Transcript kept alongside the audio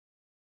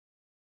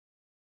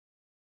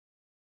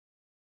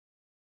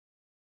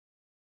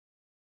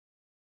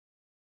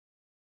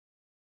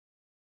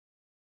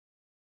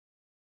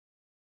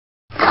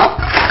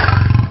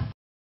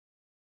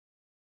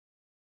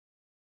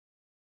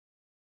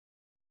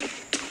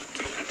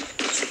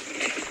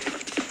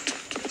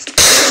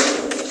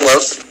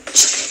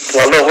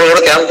వాళ్ళ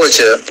కూడా క్యాంప్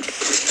వచ్చారు.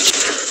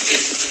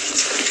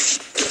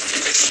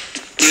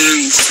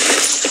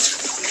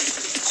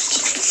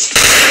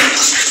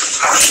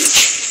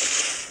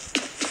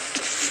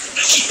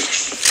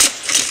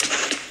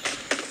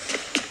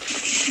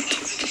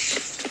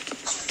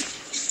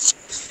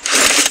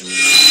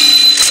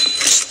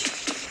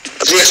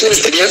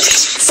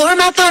 Form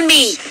up on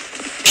me.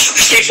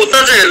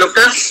 কোথায় যায়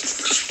লোকটা?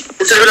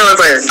 ভিতরে আমার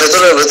পায়ে।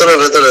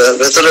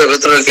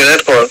 ভেতরে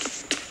গ্রেনেড কর।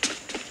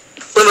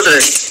 কোন ভিতরে?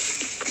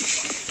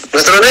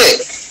 ভেতরে নেই?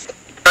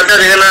 সাদা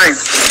রেখে নাই।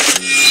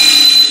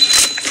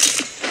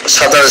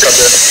 সাদা।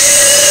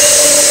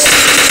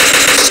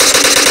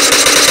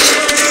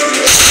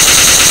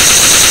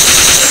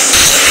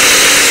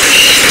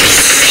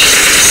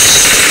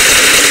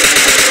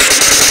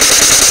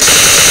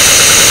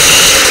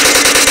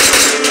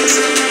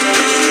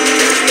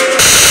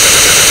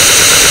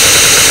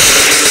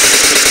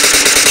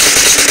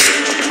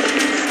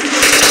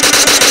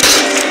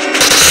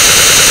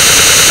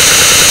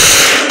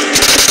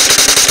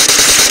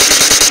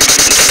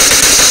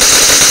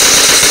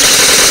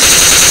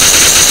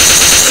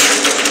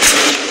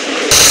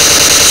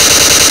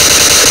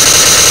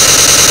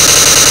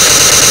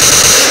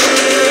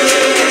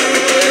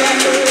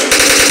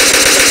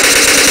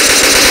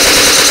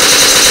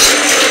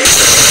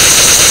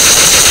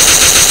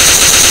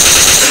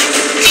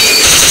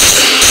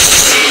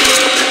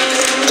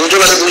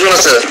 দুজন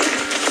আছে।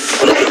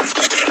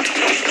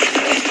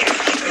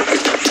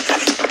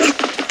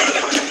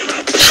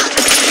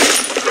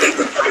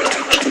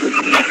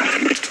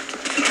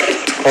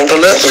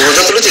 কন্ট্রোলে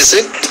রোজা তুলেছিস?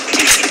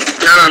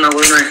 না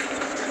বল নাই।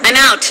 I'm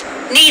out.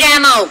 Need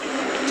ammo.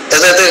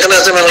 এখানে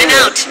আছে মানে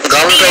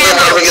গ্রাউন্ড টাইমে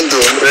মারবে কিন্তু।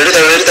 রেডি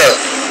থাক।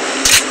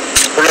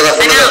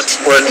 I'm out.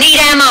 Need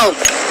ammo.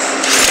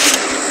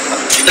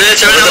 ले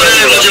 7 को ले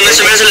मुझे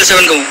मेरे से ले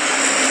 7 को।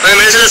 मैं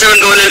मेरे से ले 7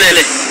 को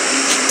ले।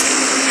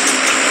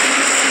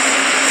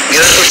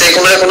 গিয়ে তো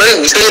কোনায়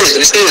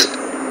রিস্ক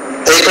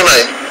এই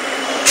কোনায়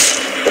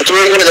তুমি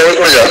ওইখানে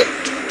যাও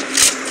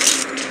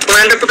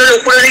কোনাটা কোথায়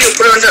উপরে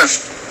আনটা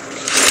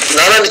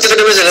না নিচে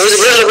নেমে যা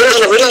বেরোস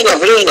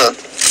না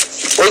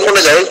ওই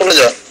কোণে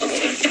যা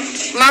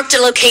Mark the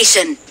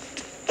location.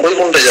 ওই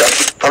কোণটা যা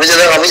আমি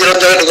যেরকম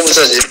জায়গায় ঢুকে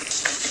বসে আছি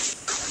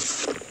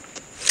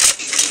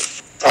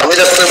আমি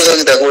যখন বসে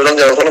আছি দেখো ওরকম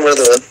জায়গা কোনো মেরে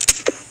দেবে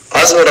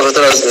আসবে ওটা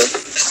ভেতরে আসবে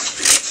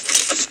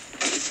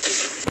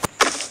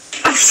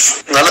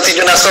নাহলে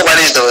তিনজন আসতেও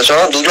বাড়ি যেতে হবে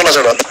সব দুজন আছে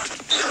ওরা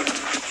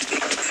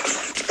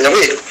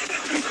যাবি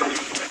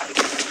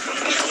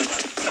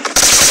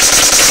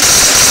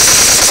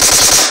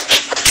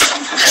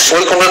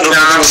ওই কোণে ঢুকে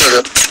বসে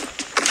যাবে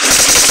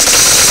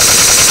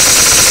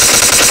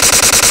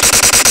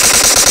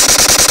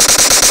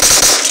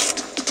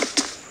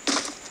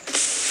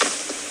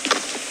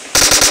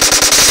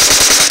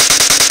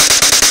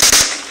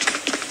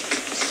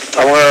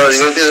আমার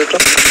রিজাল্ট দিয়ে একটু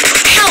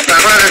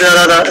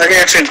দাদা আগে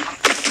অ্যাকশন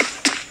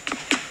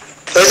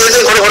এই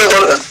ঘরে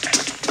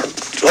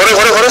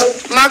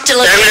Mark the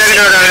location.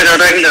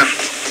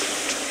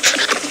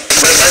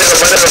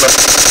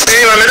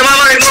 এই মানে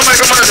মামা একদম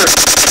মারছে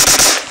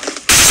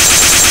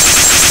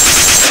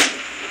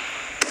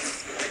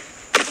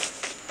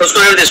Let's go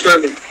ahead this way.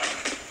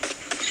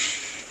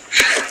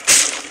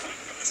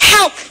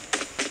 Help.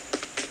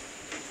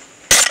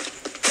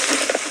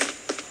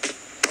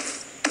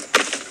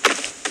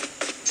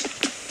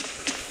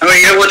 আমি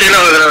ये बोलते ना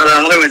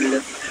আমাকে মেরে দিল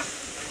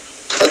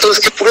তো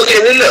उसके পুরো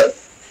খেয়ে নিল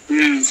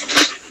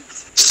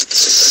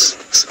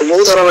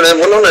बहुत सारा मैंने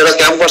बोला ना एरा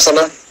कैंप पर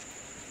साला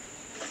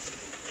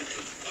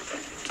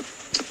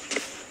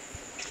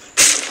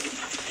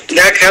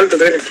देख हेल्प तो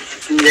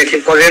देखिए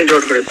कोरियन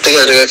रोड पर ठीक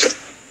है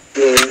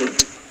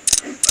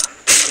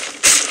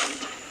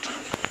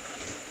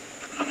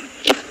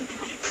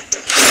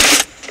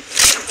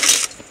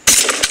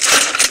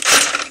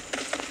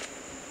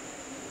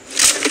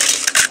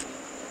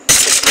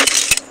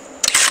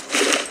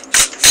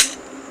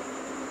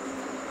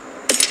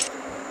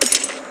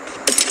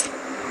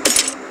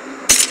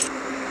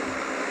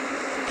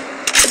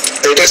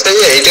एटेक्स नहीं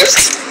है एटेक्स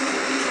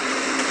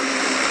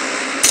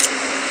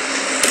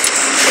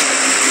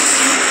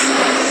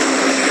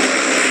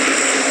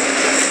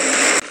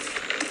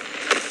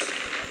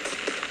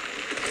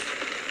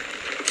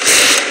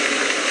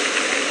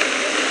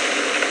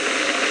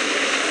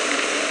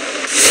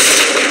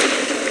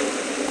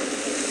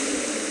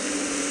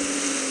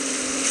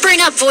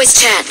Bring up voice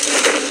chat.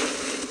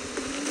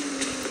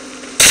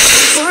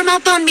 Form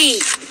up on me.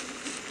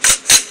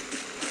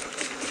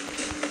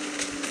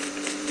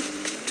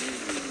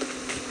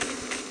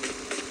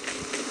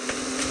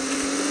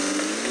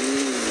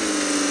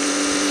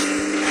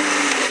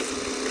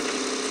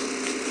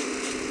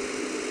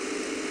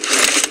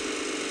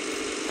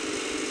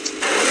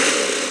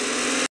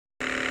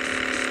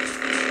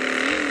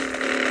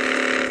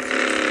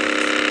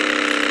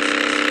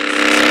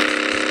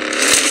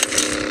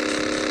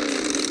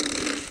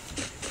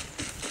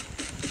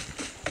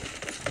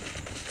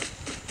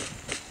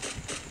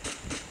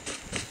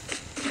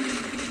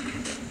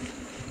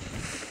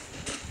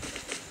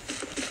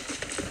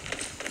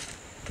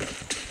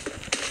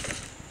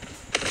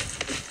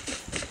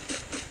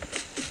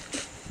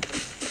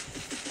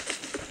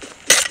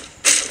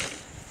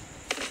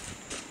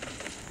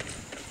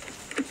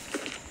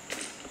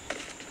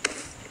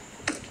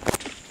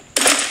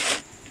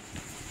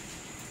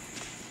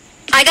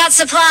 I got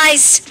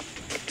supplies.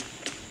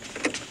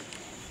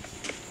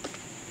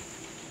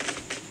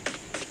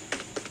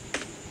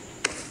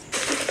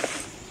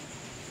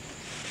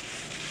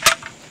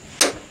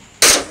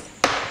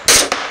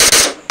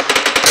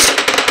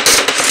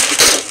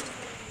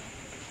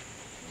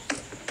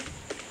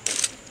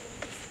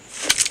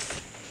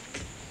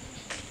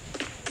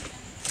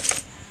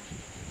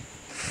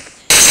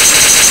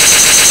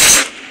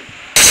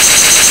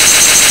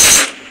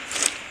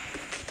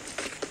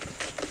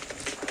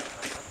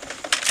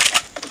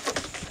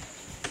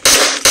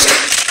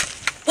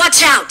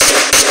 Watch out!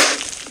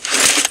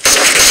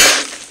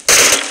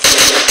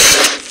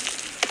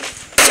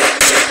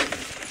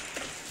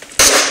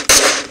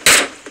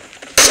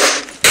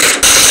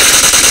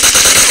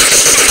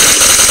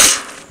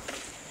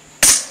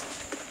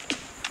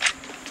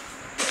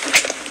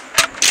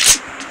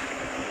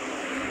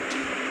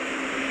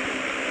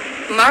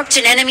 Marked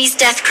an enemy's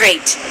death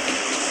crate.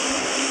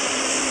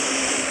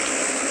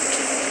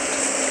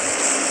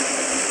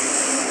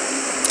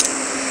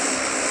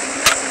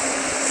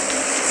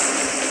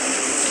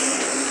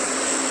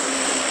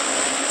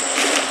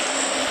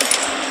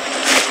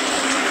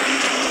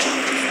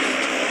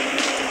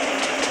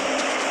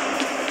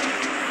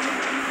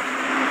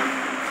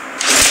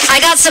 I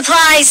got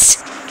supplies.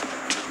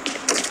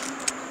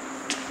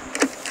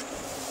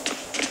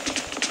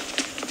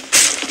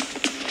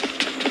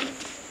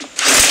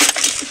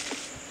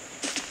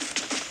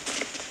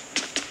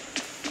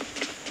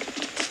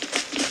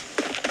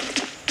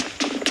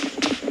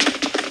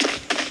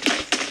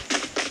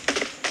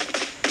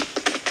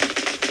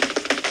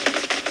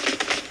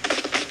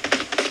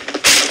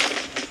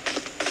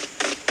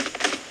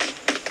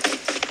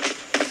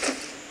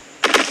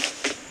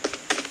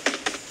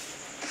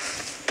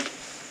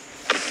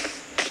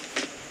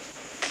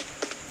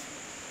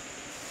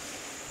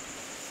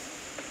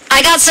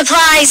 I got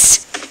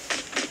supplies.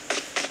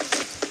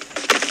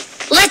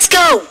 Let's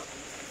go.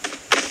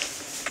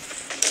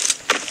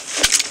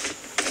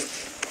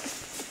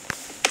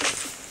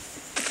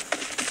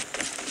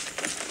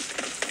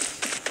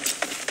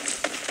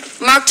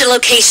 Marked a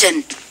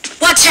location.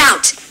 Watch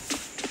out.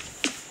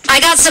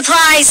 I got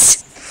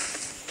supplies.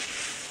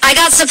 I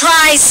got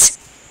supplies.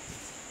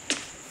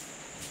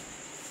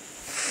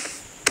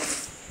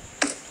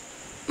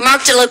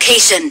 Marked a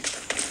location.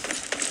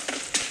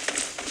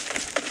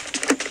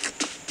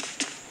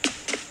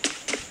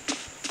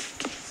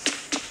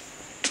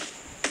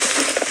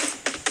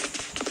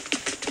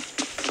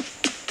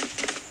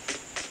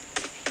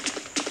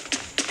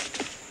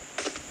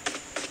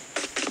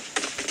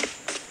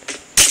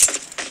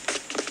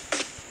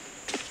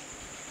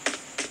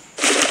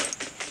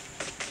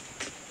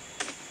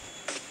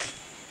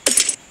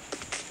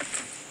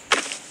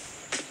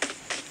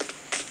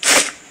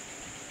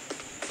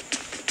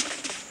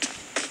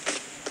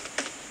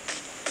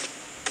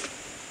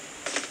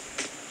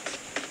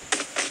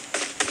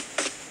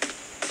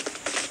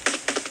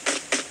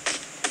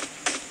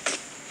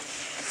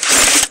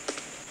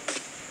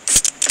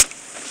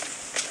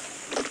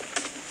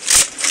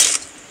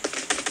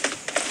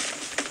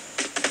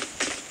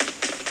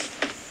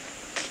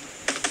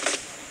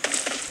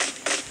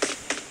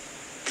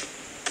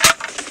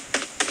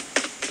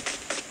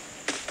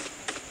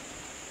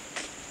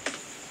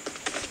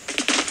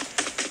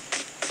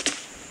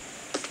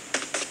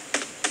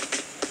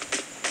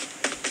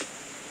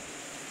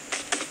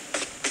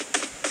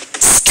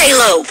 Stay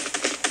low.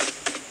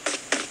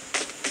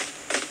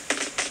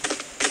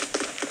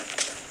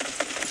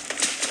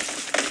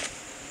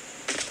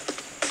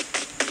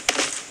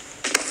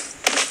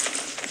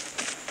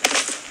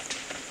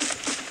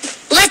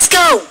 Let's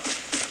go.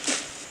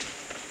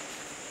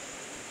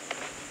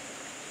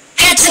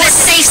 Head to the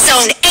safe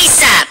zone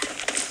ASAP.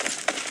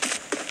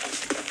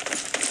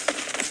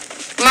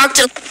 Marked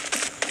a...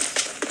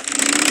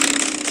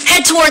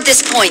 Head toward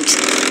this point.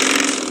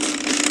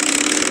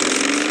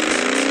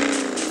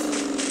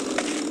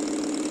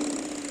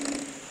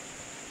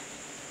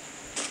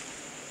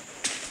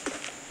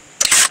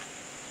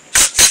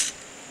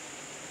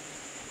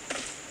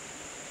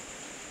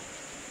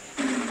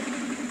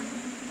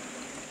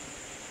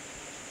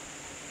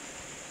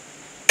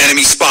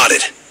 Enemy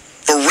spotted.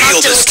 For real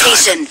Marked a this time.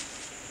 location.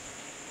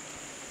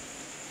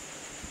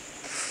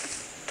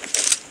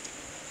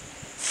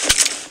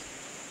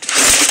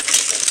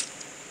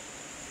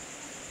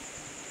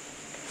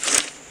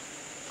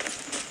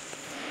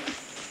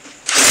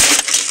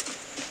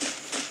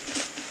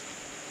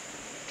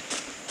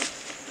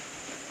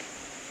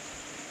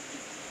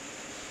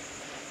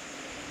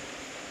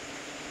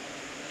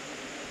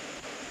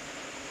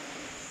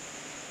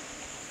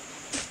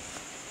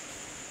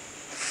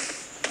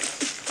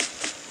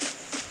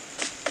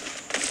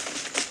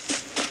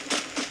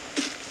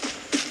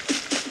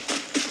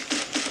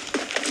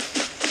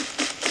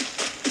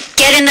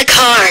 Get in the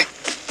car.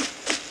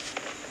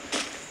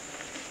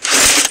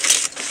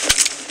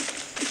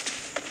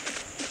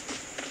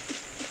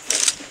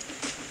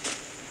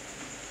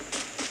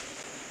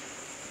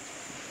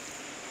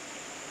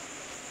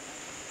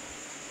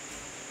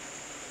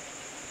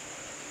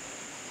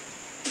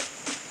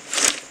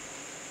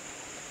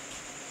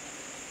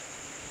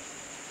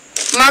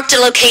 Marked a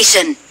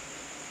location.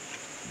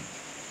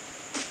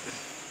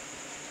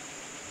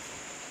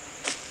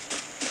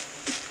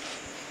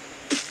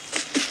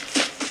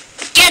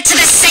 Get to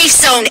the safe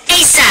zone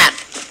ASAP.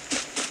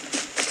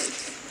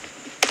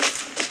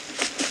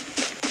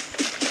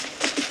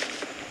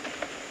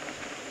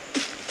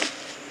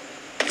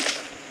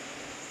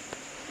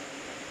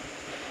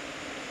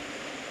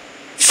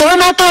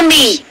 Form up on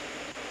me.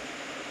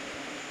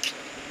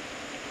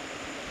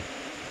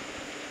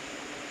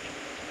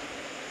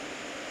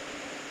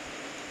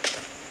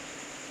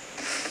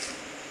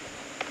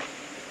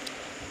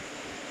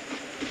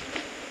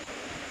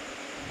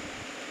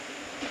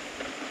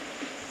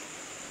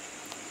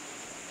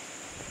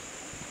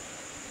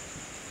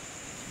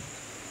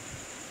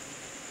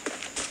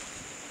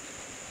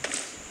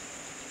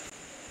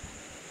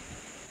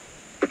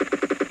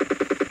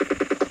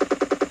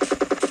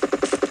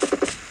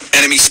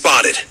 Enemy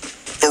spotted.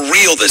 For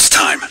real this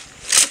time.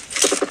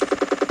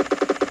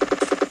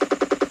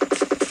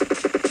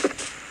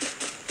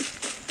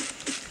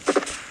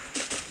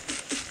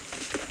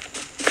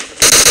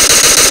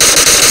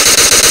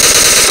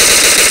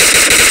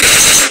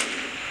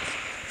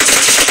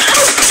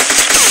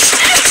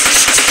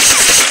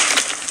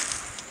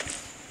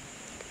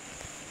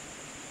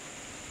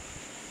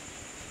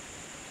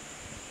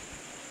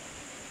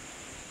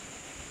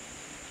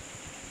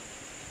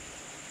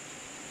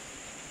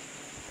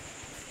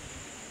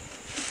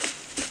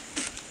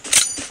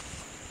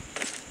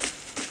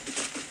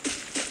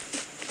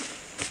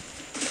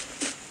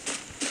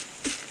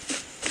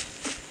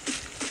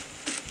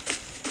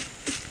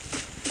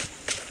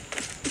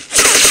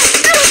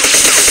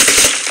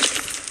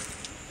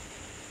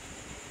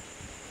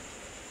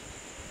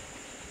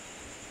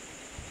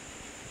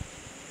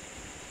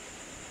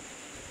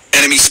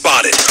 Enemy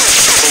spotted.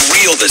 For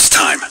real this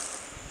time.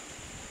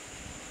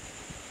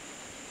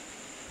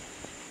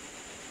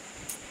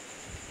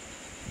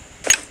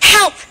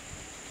 Help!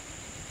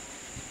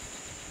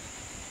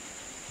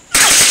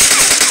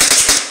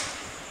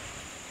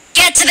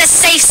 Get to the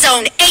safe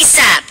zone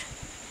ASAP.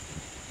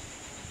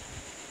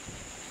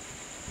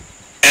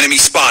 Enemy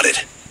spotted.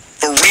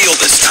 For real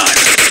this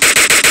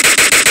time.